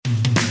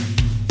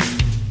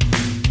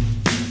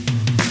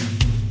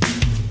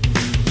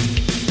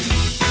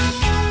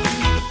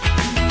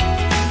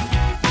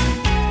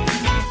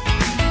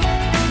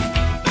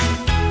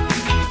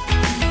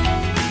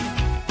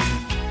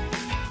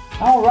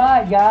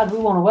guys. We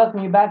want to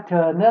welcome you back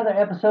to another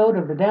episode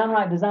of the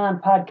Downright Design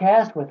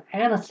Podcast with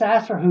Anna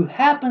Sasser, who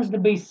happens to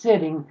be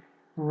sitting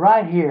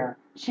right here.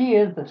 She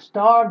is the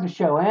star of the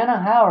show. Anna,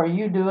 how are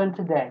you doing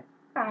today?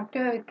 I'm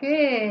doing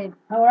good.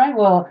 All right.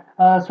 Well,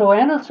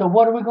 Anna,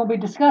 what are we going to be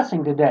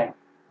discussing today?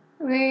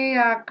 We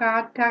are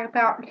going to talk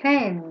about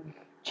change.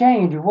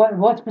 Change.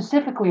 What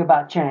specifically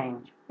about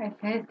change?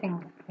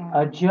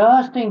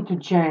 Adjusting to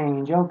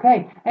change.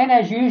 Okay. And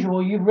as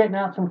usual, you've written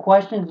out some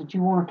questions that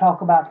you want to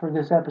talk about for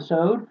this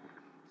episode.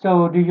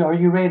 So are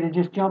you ready to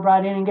just jump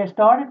right in and get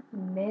started?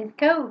 Let's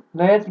go.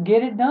 Let's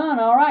get it done.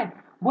 All right.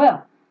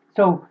 Well,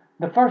 so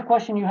the first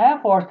question you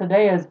have for us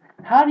today is,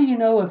 how do you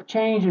know if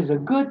change is a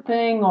good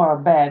thing or a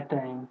bad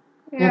thing?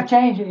 Yeah. If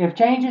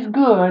change is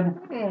good.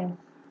 Yes.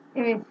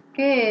 If it's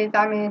good,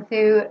 that means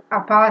you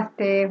are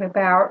positive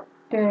about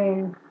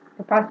doing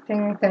the positive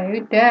things that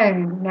you've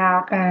done,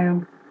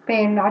 like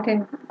being not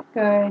in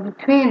the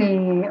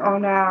training or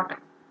not.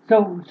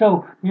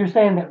 So you're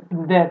saying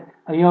that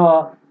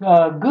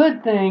a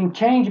good thing,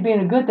 change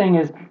being a good thing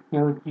is,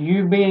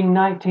 you being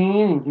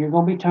 19 and you're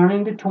going to be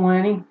turning to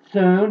 20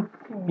 soon.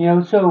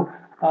 So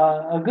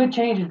a good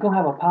change is going to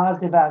have a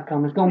positive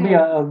outcome. It's going to be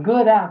a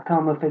good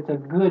outcome if it's a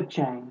good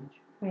change.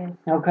 Yes.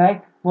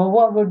 Okay. Well,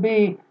 what would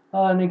be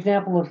an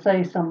example of,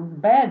 say, some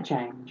bad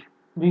change?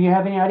 Do you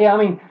have any idea? I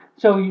mean,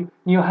 so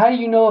how do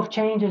you know if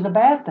change is a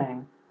bad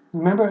thing?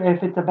 Remember,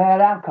 if it's a bad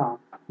outcome.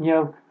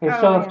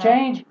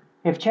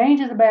 If change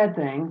is a bad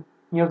thing,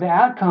 the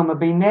outcome would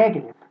be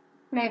negative.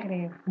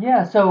 Negative.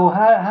 Yeah. So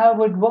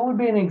what would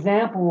be an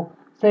example?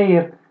 Say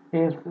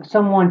if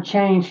someone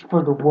changed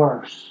for the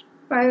worse.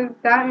 Well,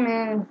 that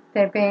means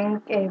they're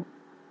being a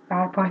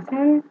bad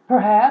person.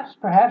 Perhaps.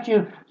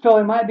 So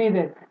it might be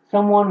that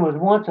someone was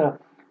once a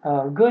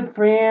good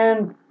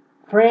friend,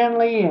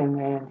 friendly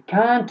and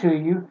kind to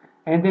you,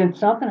 and then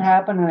something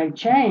happened and they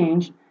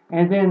changed,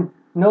 and then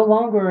no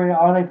longer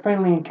are they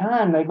friendly and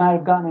kind. They might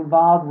have gotten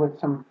involved with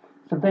some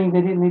things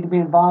they didn't need to be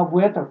involved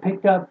with, or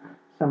picked up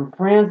some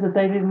friends that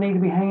they didn't need to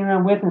be hanging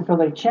around with, and so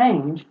they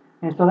changed.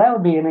 And so that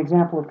would be an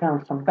example of kind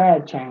of some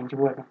bad change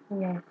with them.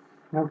 Yes.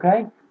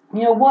 Okay?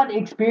 What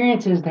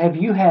experiences have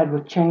you had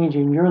with change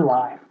in your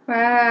life?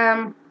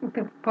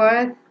 The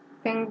first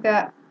thing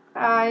that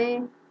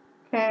I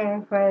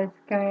changed was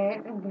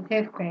going into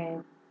 6th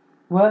grade.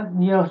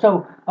 Well,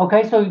 so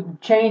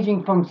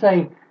changing from,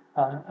 say,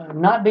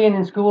 not being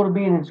in school to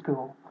being in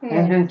school. Yes.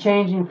 And then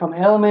changing from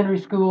elementary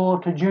school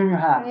to junior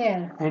high.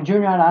 Yes. And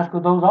junior high to high school,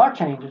 those are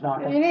changes,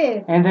 aren't they? It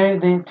is. And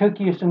they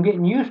took you some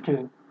getting used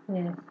to.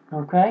 Yes.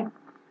 Okay.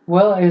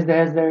 Well, has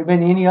there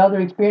been any other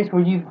experience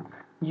where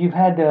you've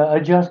had to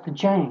adjust to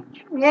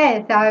change?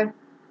 Yes, I've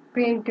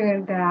been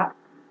doing that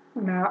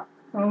now,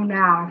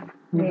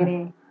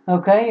 really.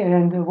 Okay,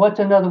 and what's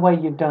another way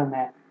you've done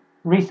that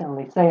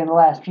recently, say in the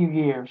last few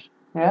years?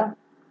 Yeah?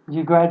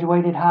 You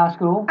graduated high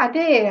school? I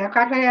did. I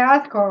graduated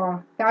high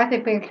school. That was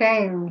a big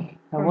change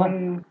for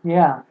me.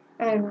 Yeah.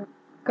 And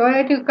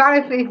going to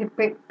college is a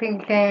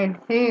big change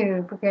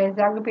too, because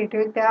I would be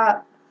doing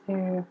that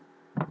too.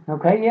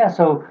 Okay, yeah,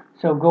 so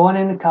going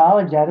into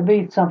college, that'd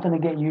be something to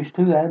get used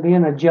to. That'd be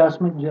an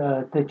adjustment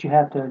that you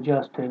have to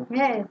adjust to.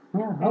 Yes.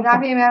 Yeah, okay.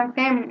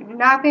 And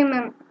not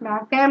being my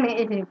family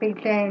is a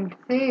big change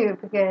too,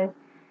 because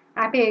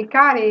I be in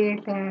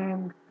college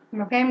and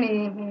my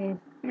family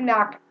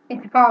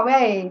it's far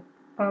away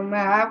from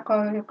where I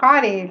go to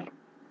college.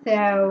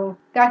 So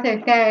that's a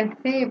change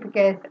too,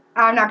 because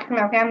I'm not seeing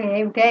my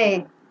family every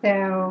day.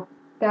 So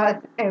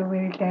that's a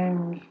real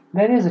change.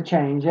 That is a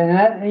change, and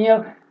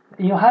that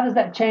how does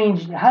that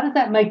change? How does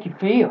that make you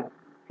feel?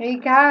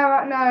 Right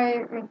now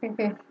it makes me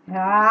feel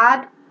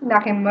sad.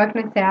 Like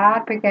emotionally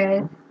sad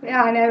because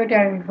I never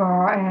done it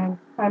before and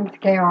I'm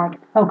scared.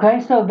 Okay,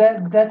 so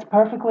that's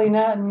perfectly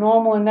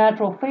normal and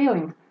natural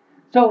feelings.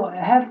 So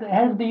have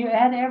you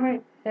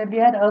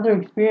had other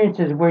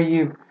experiences where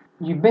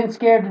you've been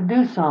scared to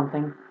do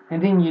something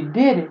and then you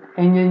did it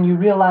and then you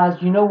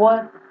realized, you know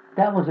what,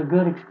 that was a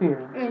good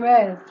experience. It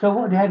was.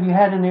 So have you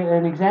had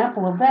an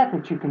example of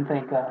that you can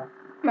think of?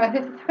 My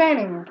sister's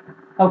training.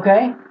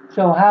 Okay,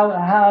 so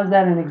how is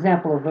that an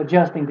example of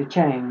adjusting to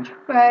change?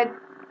 But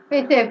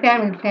it's a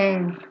family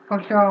change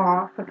for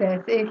sure,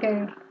 because it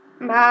changed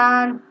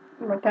mine,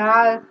 my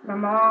dad's, my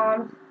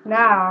mom's,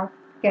 now,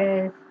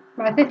 because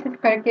my sister's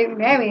gonna get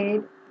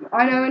married.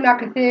 I know we're not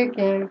gonna see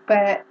again,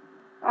 but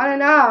I don't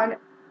know.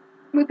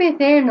 We've been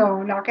seeing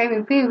them like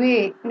every 3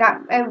 weeks,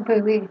 not every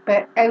 3 weeks,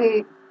 but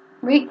every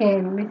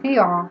weekend we see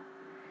them.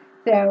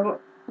 So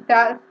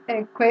that's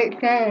a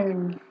great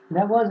change.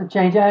 That was a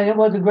change. It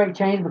was a great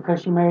change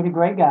because she married a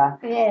great guy.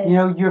 Yes.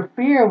 Your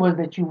fear was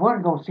that you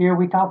weren't going to see her.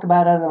 We talked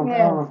about it on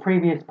a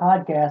previous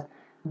podcast,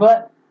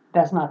 but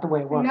that's not the way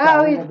it worked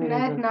out. No,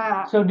 it's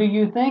not. So do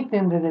you think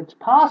then that it's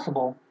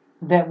possible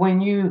that when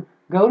you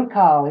go to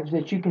college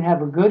that you can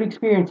have a good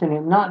experience and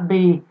it not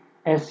be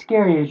as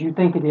scary as you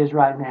think it is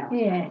right now?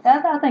 Yes.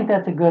 I think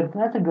that's a good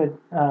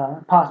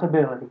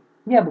possibility.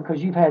 Yeah,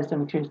 because you've had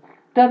some experience.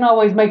 Doesn't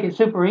always make it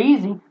super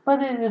easy,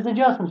 but there's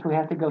adjustments we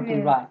have to go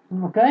through, right?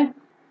 Okay?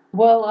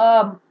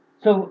 Well,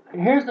 So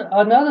here's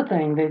another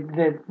thing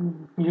that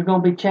you're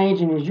going to be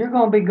changing is you're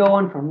going to be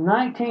going from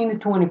 19 to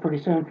 20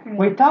 pretty soon.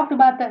 We've talked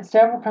about that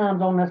several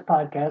times on this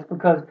podcast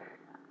because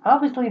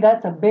obviously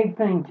that's a big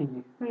thing to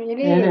you.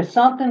 It is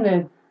something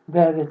that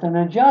it's an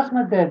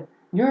adjustment that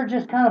you're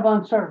just kind of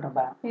uncertain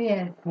about.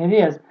 Yes. It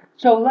is.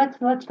 So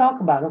let's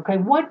talk about it. Okay,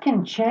 what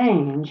can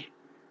change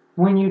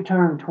when you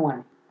turn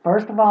 20?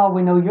 First of all,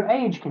 we know your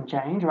age can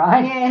change,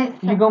 right? Yes.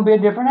 You're going to be a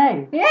different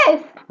age.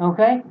 Yes.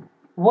 Okay?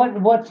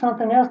 What's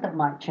something else that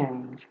might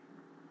change?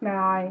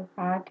 My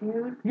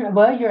attitude.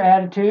 Your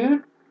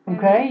attitude,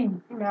 okay?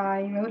 My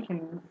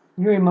emotions.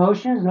 Your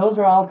emotions, those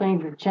are all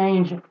things that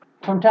change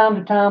from time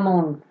to time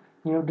on,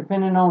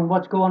 depending on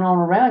what's going on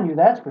around you,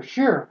 that's for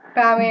sure.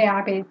 Probably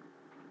I'll be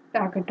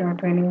after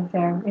 20,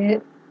 so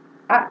it's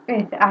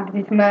after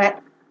this month.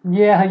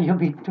 Yeah, you'll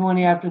be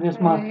 20 after this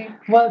month.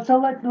 Well, so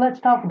let's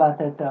talk about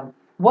that though.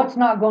 What's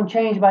not going to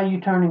change by you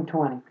turning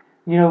 20?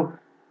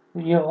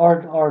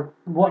 Or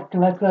what?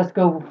 Let's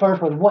go first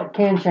with what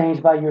can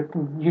change by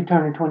you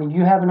turning 20.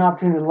 You have an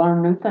opportunity to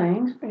learn new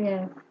things.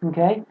 Yes.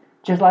 Okay,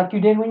 just like you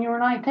did when you were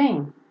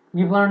 19.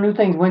 You've learned new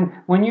things.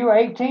 When you were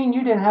 18,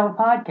 you didn't have a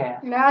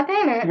podcast. No, I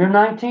didn't. You're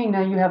 19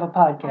 now. You have a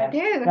podcast. I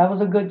do. That was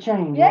a good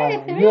change.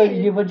 Yes, it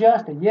is. You've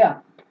adjusted. Yeah.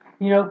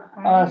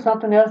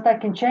 Something else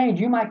that can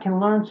change. You might can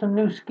learn some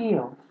new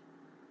skills.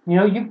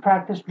 You've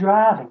practiced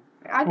driving.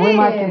 I did. We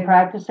might can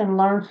practice and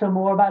learn some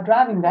more about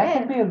driving. That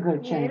could be a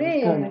good change,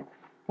 couldn't it?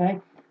 Okay.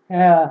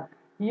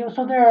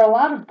 So there are a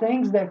lot of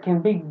things that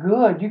can be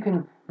good. You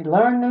can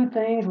learn new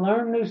things,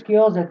 learn new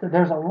skills.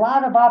 There's a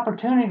lot of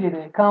opportunity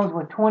that comes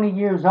with 20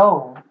 years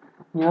old.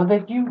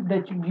 That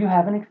you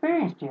haven't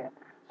experienced yet.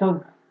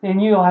 So then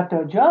you'll have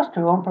to adjust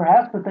to them,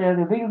 perhaps, but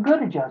they'll be a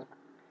good adjustment.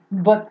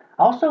 But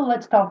also,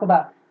 let's talk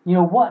about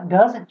what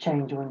doesn't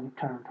change when you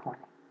turn 20.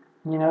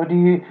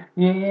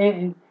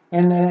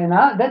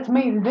 That's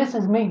me. This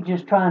is me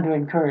just trying to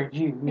encourage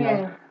you.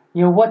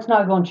 What's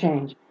not going to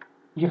change?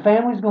 Your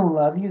family's going to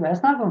love you.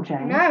 That's not going to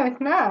change. No, it's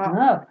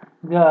not.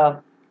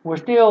 No. We're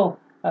still.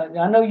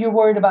 I know you're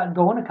worried about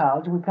going to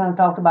college. We kind of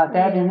talked about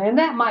that, and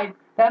that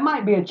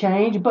might be a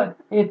change. But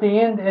at the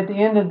end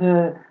of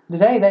the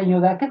day,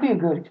 that could be a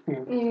good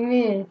experience. It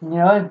is.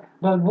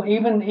 But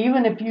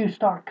even if you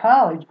start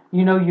college,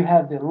 you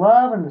have the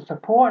love and the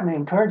support and the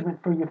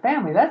encouragement for your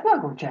family. That's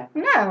not going to change.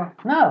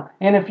 No.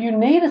 And if you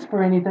need us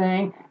for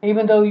anything,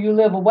 even though you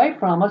live away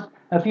from us,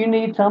 if you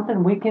need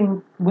something, we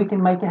can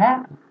make it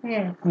happen.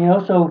 Yes.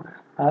 So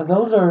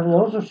those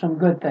are some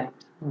good things.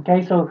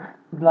 Okay. So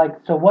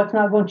what's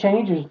not going to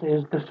change is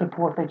the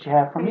support that you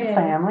have from your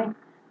family,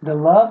 the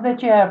love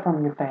that you have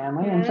from your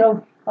family, and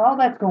so all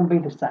that's going to be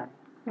the same.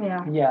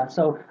 Yeah. Yeah,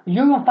 so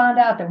you're going to find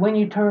out that when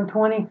you turn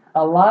 20,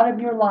 a lot of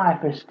your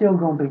life is still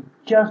going to be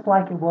just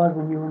like it was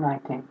when you were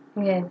 19.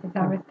 Yes, it's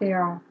almost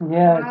there.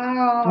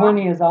 Yeah,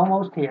 20 is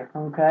almost here,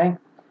 okay?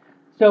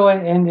 So,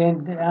 and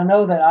I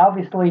know that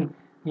obviously,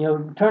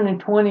 turning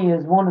 20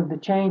 is one of the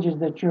changes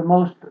that you're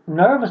most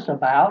nervous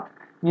about.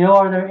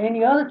 Are there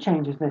any other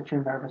changes that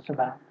you're nervous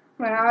about?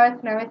 Well, I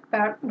was nervous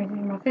about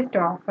meeting my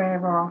sister off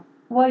forever.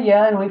 Well,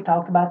 yeah, and we've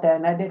talked about that,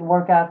 and that didn't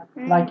work out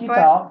like you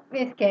thought.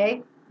 It's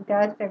okay.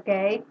 That's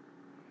okay.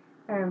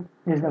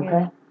 Is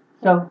okay.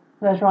 So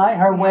that's right.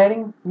 Her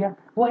wedding. Yeah.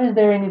 Well, is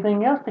there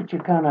anything else that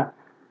you're kind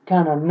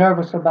of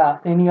nervous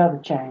about? Any other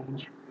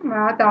change?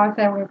 Well, I thought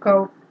I would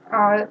go.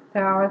 I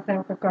was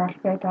going to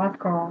graduate high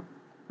school.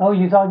 Oh,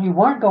 you thought you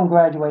weren't going to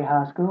graduate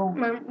high school?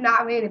 Well,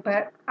 not really,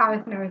 but I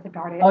was nervous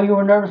about it. Oh, you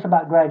were nervous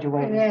about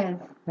graduating. Yes.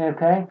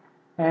 Okay.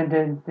 And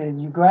then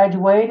you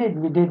graduated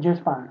and you did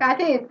just fine. I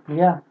did.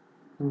 Yeah.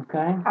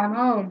 Okay. I'm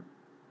home.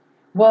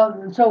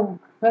 Well, so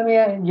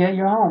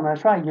you're home.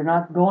 That's right. You're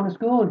not going to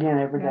school again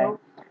every day.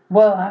 Nope.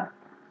 Well,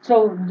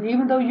 so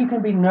even though you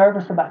can be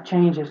nervous about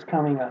changes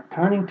coming up,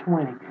 turning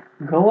 20,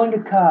 going to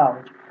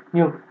college,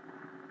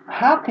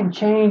 how can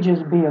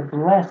changes be a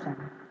blessing?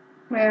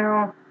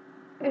 Well,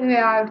 we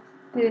have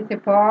to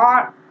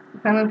support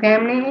from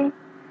family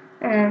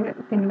and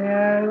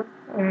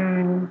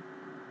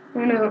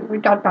we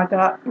talked about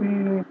that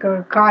when we go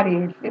to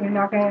college. We're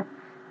not going to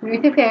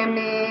lose the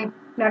family,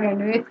 not going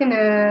to lose the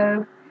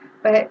love,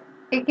 but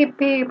it could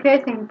be a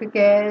blessing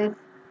because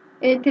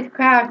it just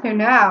crowds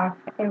enough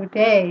every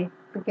day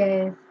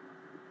because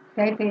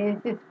safety is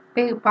a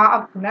big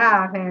part of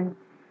life and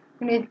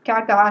we need to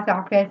count our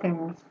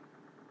blessings.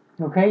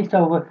 Okay,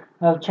 so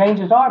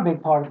changes are a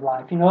big part of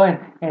life,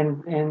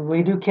 and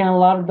we do count a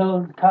lot of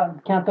those,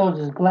 count those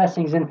as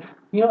blessings. And,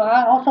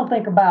 I also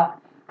think about,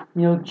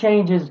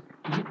 changes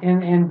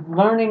in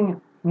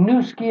learning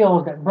new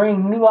skills that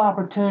bring new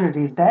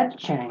opportunities. That's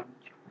change,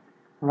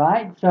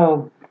 right?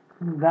 So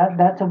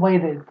that's a way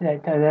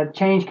that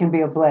change can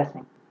be a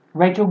blessing.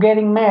 Rachel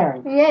getting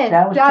married. Yes,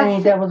 that was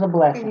change. That was a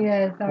blessing.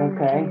 Yes,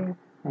 okay.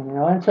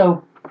 And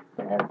so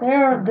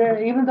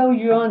there, even though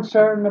you're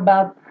uncertain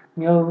about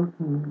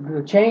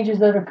the changes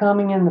that are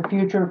coming in the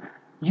future,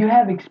 you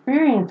have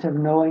experience of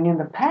knowing in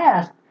the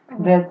past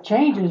that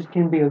changes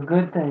can be a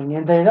good thing,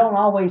 and they don't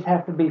always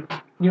have to be.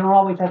 You don't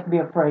always have to be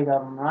afraid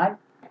of them, right?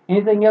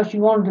 Anything else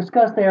you want to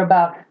discuss there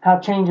about how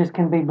changes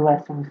can be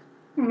blessings?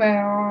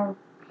 Well,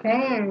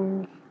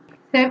 change.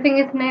 Something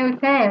is never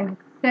changed.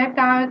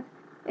 Sometimes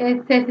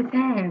it stays the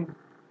same.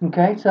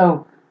 Okay,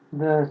 so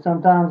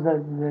sometimes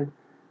that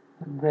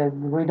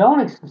we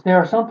don't. There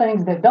are some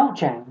things that don't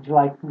change,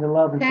 like the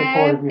love and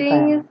support of your Something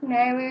family. is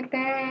never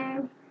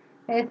changed.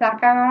 It's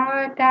like I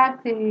want to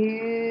talk to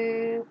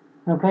you.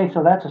 Okay,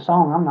 so that's a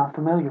song I'm not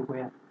familiar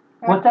with.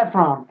 What's that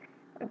from?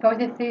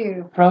 Goes to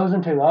you.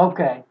 Frozen 2.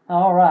 Okay,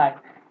 all right.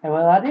 And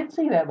well, I did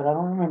see that, but I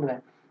don't remember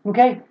that.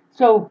 Okay,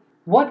 so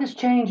what does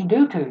change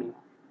do to you?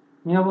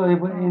 You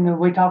know,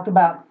 we talked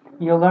about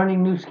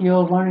learning new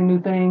skills, learning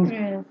new things.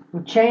 Yes.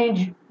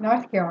 Change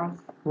No skills.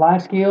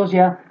 life skills,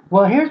 yeah.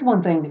 Well, here's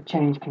one thing that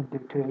change can do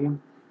to you.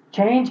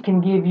 Change can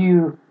give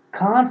you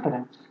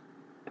confidence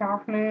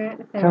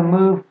Confidence. to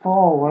move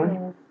forward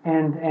Yes.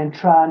 and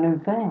try new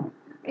things.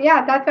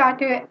 Yeah, that's why I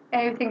do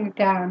every single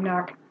time.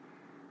 Like,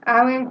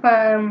 I went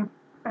from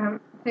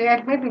the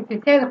elementary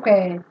to seventh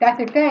grade. That's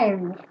a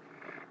change.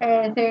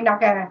 And so,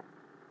 like,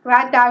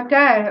 what I've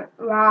done,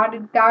 what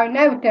I've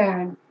never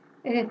done,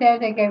 it's the same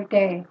thing every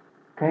day.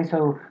 Okay,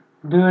 so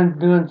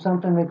doing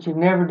something that you've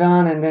never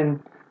done, and then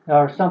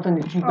or something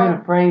that you've been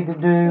afraid to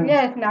do.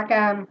 Yes, like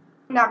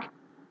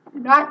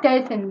not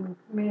dancing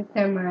with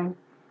someone,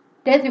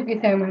 dancing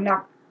with someone,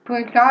 like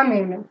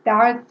performing.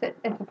 That was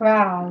a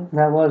surprise.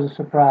 That was a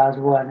surprise,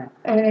 wasn't it?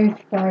 And it was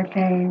so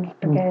changed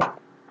because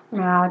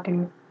now I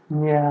do.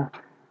 Yeah.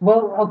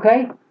 Well,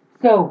 okay.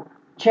 So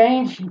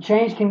change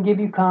can give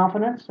you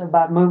confidence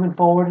about moving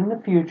forward in the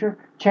future.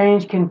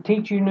 Change can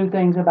teach you new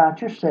things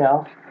about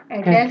yourself.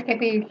 And change can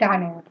be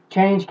exciting.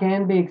 Change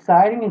can be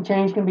exciting and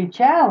change can be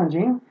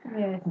challenging.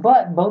 Yes.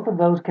 But both of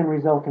those can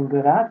result in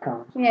good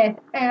outcomes. Yes,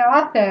 and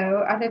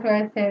also I just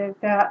want to say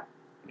that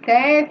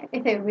change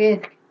is a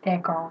risk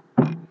taker.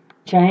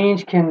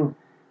 Change can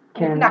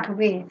It's not a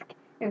risk.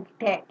 It's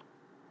take.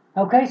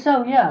 Okay,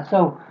 so yeah,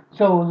 so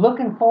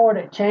looking forward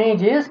at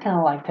change is kind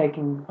of like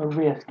taking a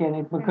risk in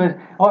it because,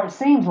 or it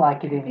seems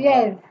like it anyway.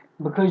 Yes.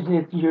 Because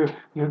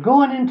you're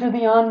going into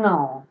the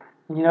unknown,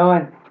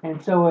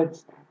 and so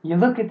it's you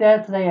look at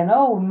that saying,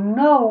 oh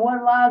no,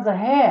 what lies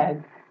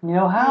ahead?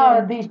 How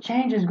are these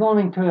changes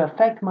going to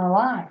affect my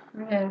life?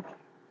 Yes.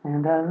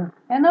 And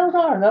those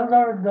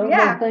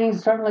are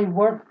things certainly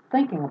worth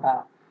thinking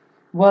about.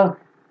 Well,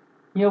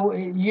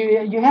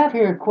 you have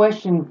here a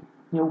question.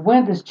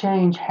 When does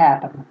change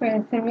happen?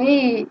 Well, to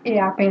me, it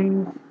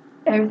happens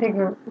every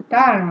single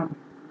time.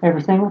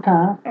 Every single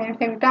time. Every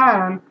single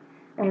time.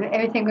 And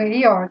every single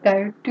year,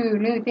 they do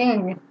new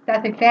things.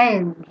 That's a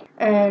change.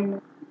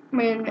 And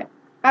when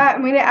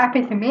it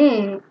happens to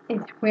me,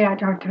 it's when I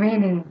start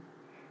training.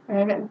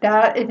 And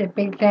that is a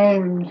big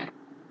change.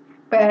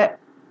 But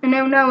you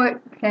never know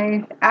what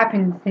change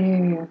happens to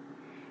you.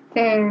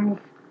 Change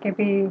can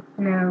be,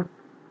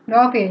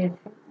 obvious,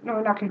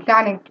 like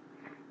exotic.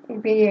 It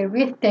can be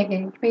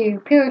risk-taking, it can be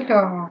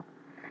spiritual.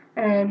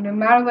 And no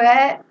matter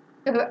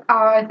what,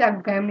 ours as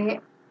a family,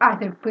 as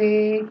a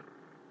big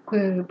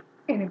group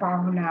in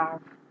our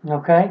lives.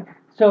 Okay.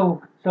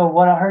 So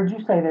what I heard you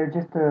say there,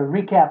 just to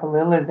recap a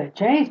little, is that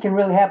change can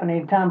really happen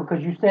anytime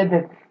because you said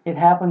that it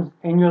happens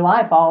in your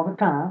life all the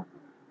time.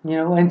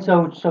 And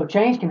so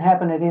change can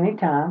happen at any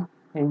time.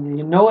 And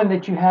knowing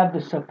that you have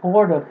the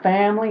support of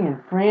family and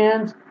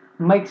friends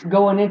makes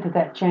going into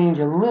that change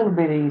a little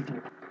bit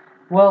easier.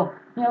 Well,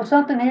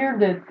 something here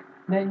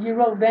that you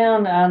wrote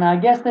down, and I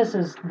guess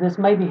this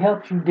maybe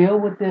helps you deal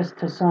with this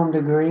to some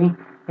degree,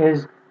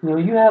 is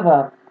you have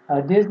a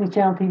Disney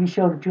Channel TV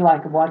show that you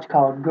like to watch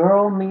called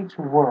Girl Meets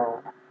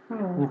World.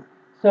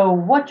 So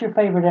what's your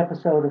favorite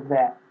episode of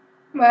that?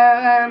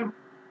 Well,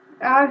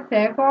 I'll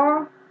say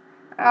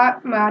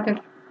I'll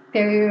just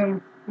tell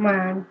you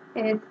one.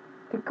 It's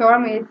The Girl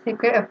Meets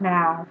Secret of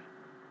Life.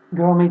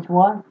 Girl Meets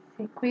what?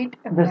 Secret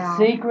of The Life.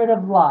 Secret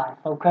of Life,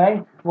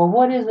 okay? Well,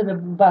 what is it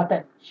about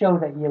that show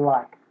that you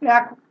like?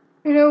 Like,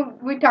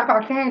 we talk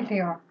about change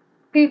here.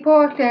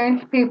 People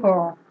change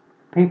people.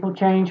 People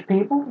change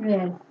people?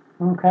 Yes.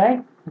 Okay.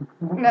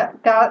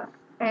 That's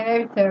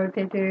an episode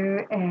they do,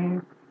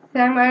 and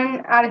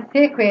someone had a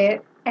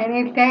secret,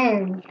 and it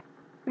changed.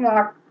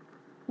 Like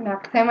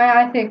someone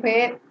had a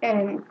secret,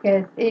 and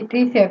because it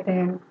teaches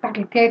them, like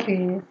it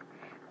teaches,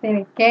 then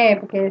it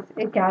can't because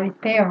it got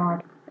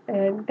expelled.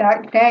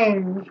 That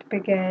changed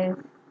because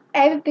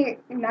everything,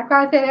 like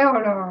I said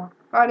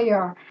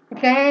earlier,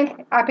 change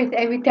happens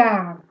every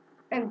time.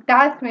 And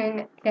that's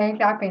when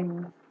change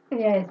happens.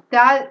 Yes,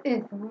 that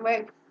is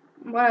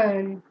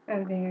one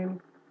of them.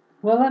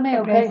 Well,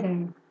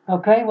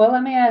 well,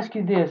 let me ask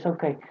you this.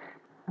 Okay.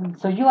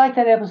 So you like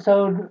that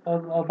episode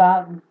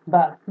about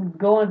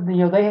going,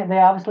 they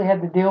obviously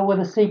had to deal with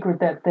a secret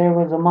that there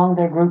was among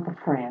their group of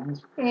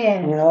friends.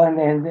 Yes.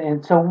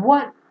 And so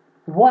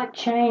what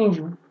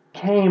change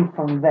came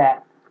from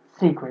that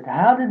secret?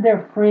 How did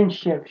their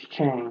friendships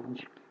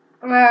change?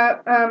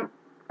 Well,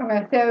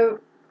 so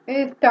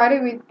it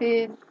started with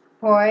this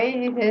boy.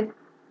 He says,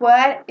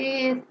 "What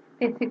is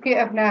the secret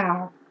of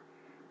now?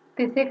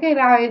 The secret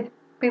now is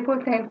people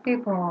change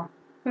people.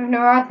 You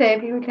know, I say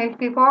people change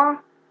people.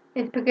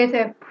 it's because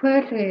of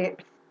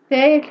friendships.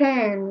 They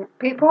change.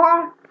 People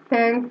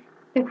change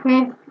the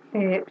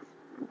friendships.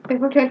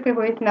 People change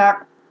people. It's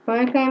not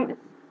friendships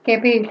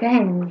can be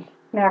changed.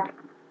 Like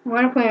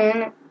one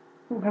friend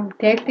from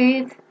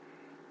Texas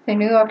to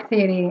New York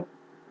City,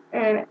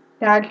 and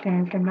that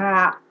changed a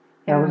lot.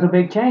 That was a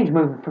big change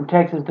moving from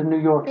Texas to New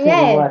York City,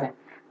 Yes, wasn't it?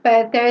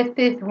 but there's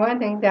this one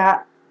thing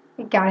that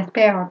got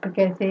spelled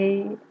because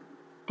they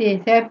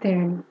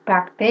accepted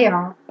back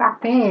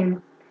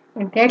then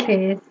in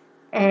Texas,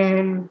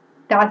 and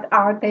that's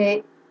how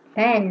they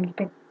changed.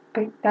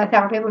 That's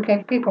how people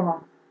change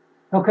people.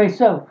 Okay,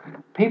 so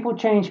people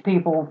change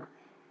people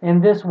in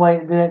this way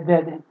that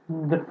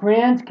the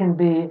friends can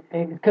be,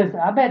 because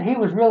I bet he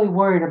was really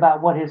worried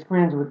about what his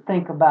friends would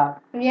think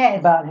about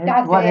Yes,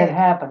 that's what had it.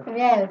 happened.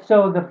 Yes,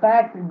 So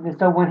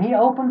so when he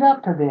opened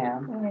up to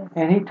them yes.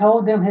 and he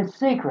told them his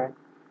secret,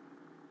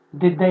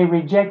 did they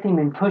reject him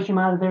and push him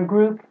out of their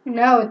group?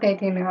 No, they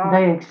did not.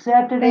 They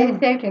accepted They him.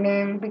 accepted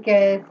him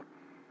because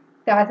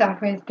that's how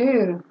friends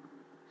do.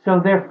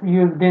 So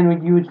you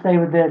would say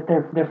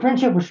that their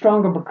friendship was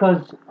stronger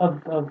because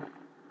of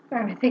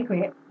A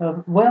secret.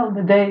 well,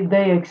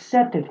 they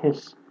accepted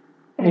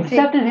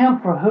accepted him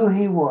for who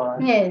he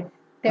was. Yes,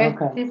 there's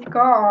Okay. this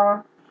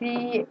girl.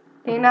 She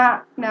did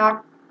not,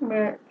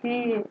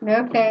 she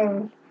no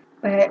change,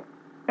 but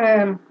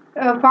her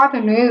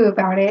father knew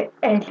about it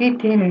and she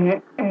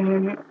didn't,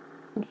 and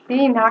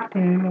she knocked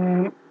him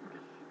and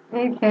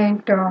he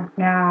changed her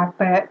now,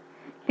 but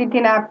she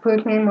did not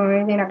push him or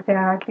anything like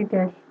that. She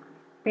just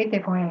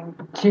waited for him.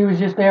 She was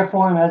just there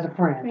for him as a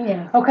friend.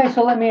 Yes. Okay,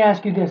 so let me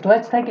ask you this.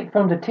 Let's take it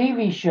from the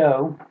TV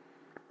show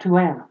to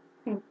Anna.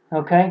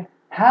 Okay,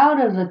 how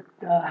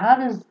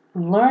does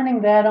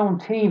learning that on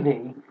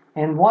TV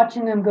and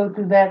watching them go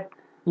through that,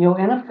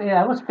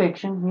 that was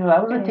fiction,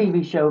 that was a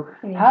TV show.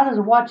 Yes. How does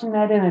watching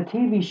that in a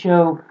TV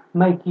show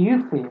make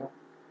you feel?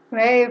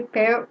 Well,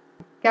 felt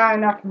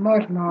kind of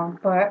emotional,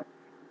 but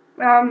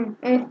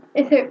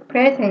it's a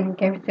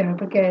pleasant episode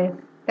because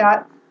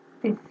that's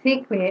the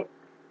secret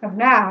of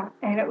now,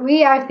 and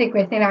we have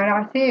secrets in our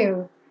lives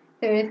too.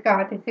 So it's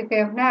got the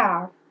secret of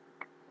now,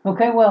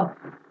 Okay, well,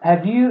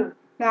 have you?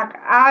 like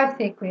our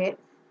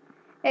secrets,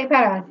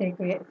 about our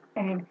secrets,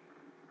 and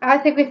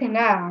our secrets in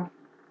now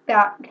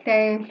that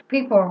change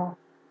people.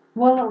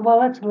 Well,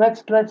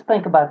 let's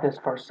think about this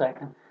for a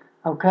second.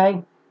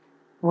 Okay,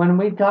 when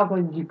we talk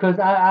with you, because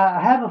I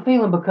have a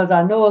feeling because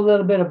I know a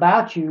little bit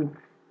about you,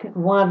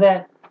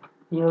 why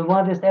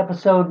why this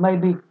episode may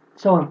be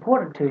so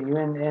important to you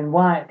and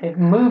why it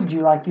moved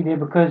you like you did,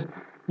 because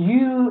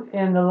you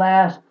in the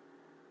last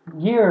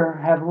year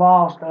have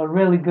lost a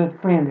really good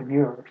friend of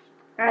yours.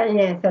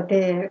 Yes, I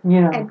did.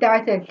 You know, And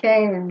that's a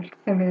change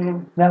to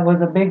me. that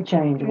was a big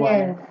change,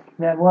 wasn't Yes. it?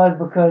 That was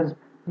because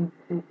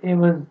it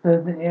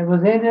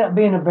was ended up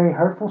being a very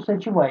hurtful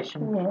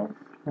situation. Yes.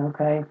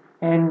 Okay,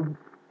 and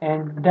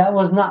that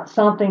was not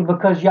something,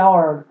 because y'all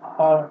are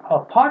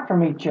apart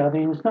from each other.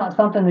 It's not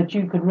something that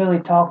you could really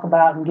talk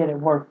about and get it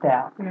worked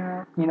out.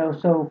 No.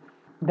 So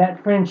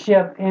that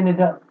friendship ended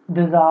up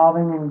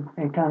dissolving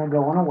and kind of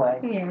going away.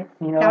 Yes.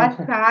 You know, That's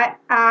why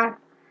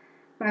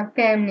my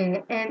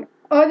family and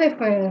other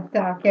friends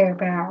that I care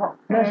about.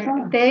 That's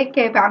right. They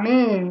care about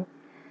me.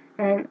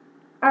 And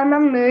I'm a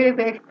really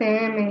big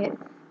fan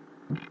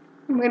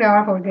with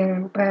all of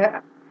them,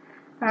 but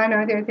I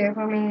know they're there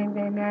for me and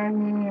they love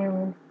me,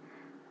 and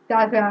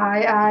that's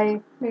why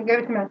I give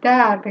it to my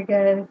dad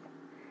because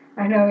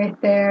I know he's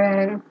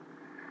there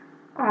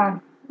and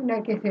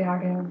that gets it out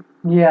of him.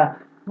 yeah.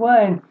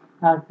 Well,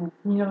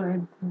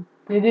 and,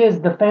 it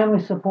is, the family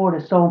support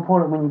is so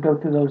important when you go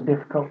through those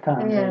difficult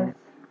times. Yes.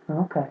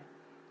 Okay.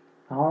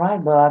 All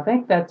right. Well, I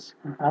think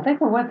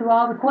we went through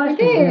all the questions.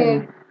 We did.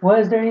 Didn't we? Well,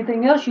 is there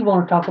anything else you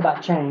want to talk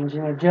about change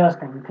and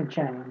adjusting to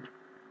change?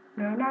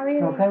 No, not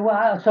really. Okay.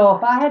 Well, so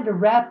if I had to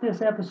wrap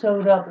this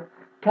episode up,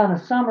 kind of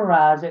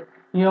summarize it,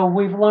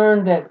 we've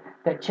learned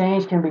that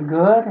change can be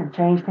good and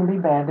change can be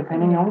bad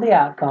depending on the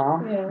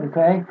outcome. Yes.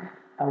 Okay.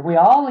 We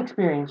all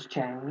experience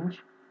change.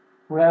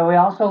 Well, we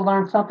also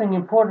learned something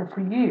important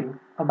for you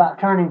about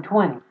turning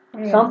 20.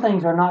 Yes. Some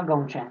things are not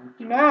going to change.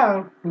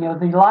 No.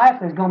 The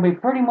life is going to be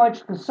pretty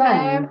much the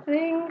same. Some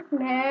things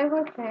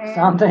never change.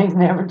 Some things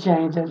never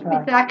change. That's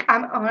right. It's like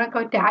I'm gonna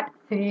go that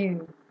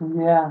too.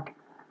 Yeah.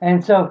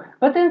 And so,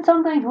 but then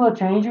some things will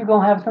change. You're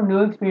going to have some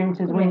new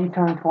experiences when you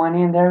turn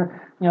 20, and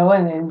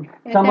and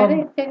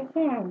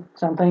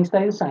some things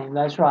stay the same.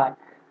 That's right.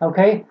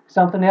 Okay.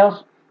 Something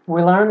else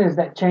we learned is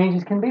that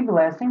changes can be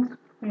blessings.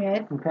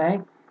 Yes. Okay.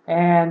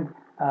 And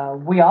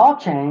we all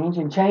change,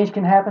 and change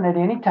can happen at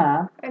any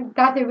time. And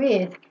that's a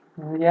risk.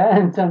 Yeah,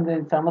 and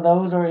some of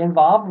those are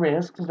involved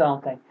risks,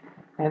 don't they?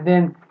 And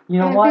then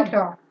And what?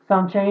 future.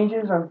 Some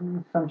changes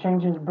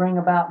bring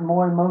about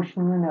more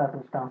emotion than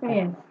others, don't they?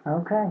 Yes.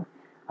 Okay.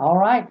 All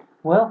right.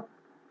 Well,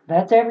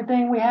 that's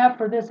everything we have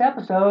for this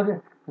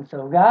episode. And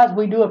so, guys,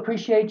 we do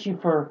appreciate you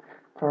for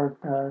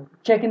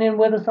checking in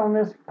with us on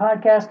this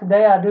podcast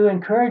today. I do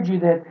encourage you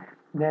that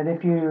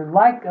if you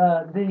like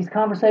these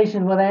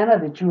conversations with Anna,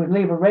 that you would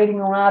leave a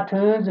rating on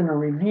iTunes and a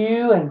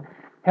review, and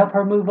help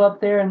her move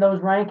up there in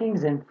those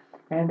rankings. And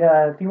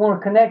if you want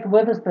to connect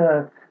with us,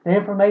 the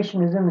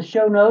information is in the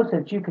show notes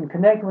that you can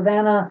connect with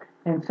Anna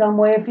in some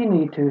way if you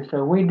need to.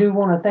 So we do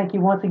want to thank you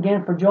once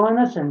again for joining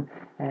us, and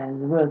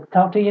we'll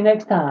talk to you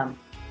next time.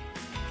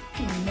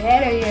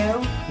 Later,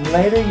 yo.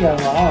 Later, yo. All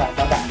right,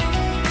 bye-bye.